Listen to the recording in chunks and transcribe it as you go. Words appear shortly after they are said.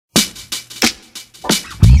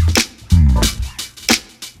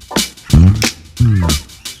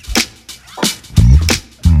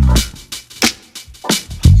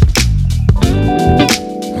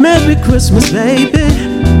Merry Christmas, baby.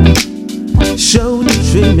 Show the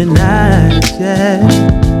dreaming eyes, yeah.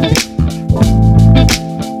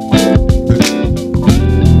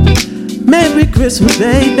 Merry Christmas,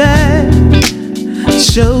 baby.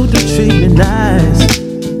 Show the dreaming eyes.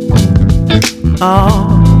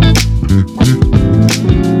 Oh,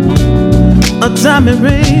 a diamond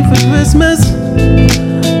ring for Christmas.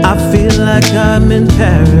 I feel like I'm in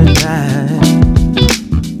paradise.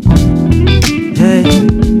 Hey,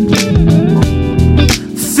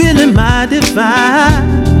 feeling mighty fine.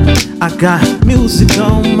 I got music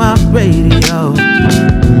on my radio.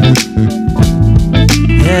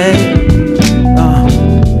 Hey,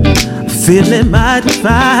 feeling mighty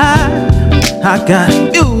fine. I got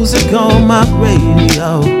music on my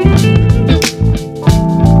radio.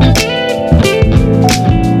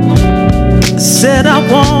 Said I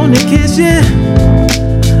wanna kiss you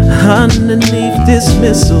underneath this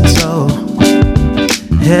mistletoe.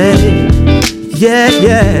 Hey, yeah,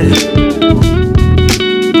 yeah.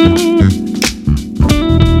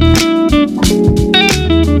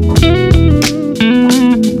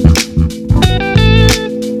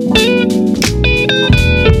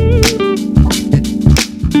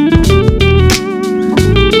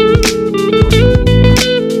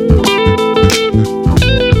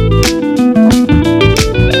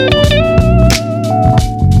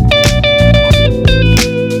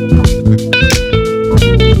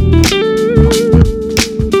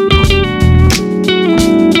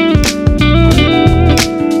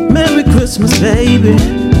 Christmas, baby,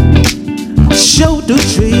 show the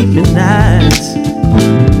dreaming eyes.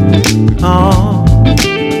 Oh,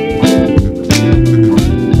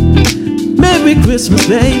 Merry Christmas,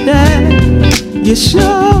 baby, you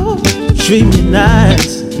show dreaming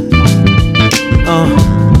eyes. Oh,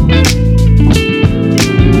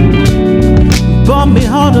 bought me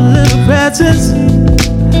all the little presents.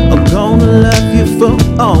 I'm gonna love you for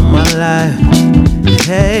all my life.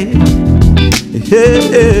 Hey.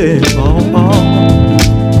 Hey, oh, oh,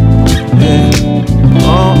 hey,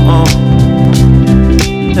 oh, oh,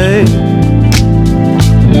 hey.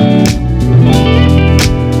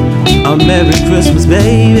 A Merry Christmas,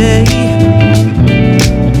 baby.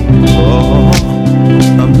 Oh,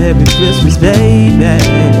 a Merry Christmas, baby. Yeah,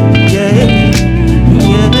 yeah,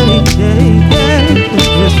 yeah, yeah.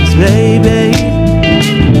 Christmas, baby.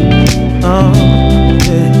 Oh,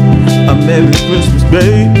 yeah. A Merry Christmas,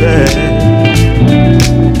 baby.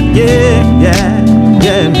 Yeah, yeah,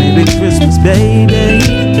 yeah, Merry Christmas, baby.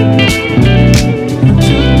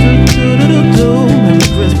 Merry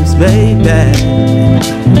Christmas, baby.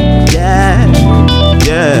 Yeah,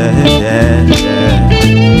 yeah.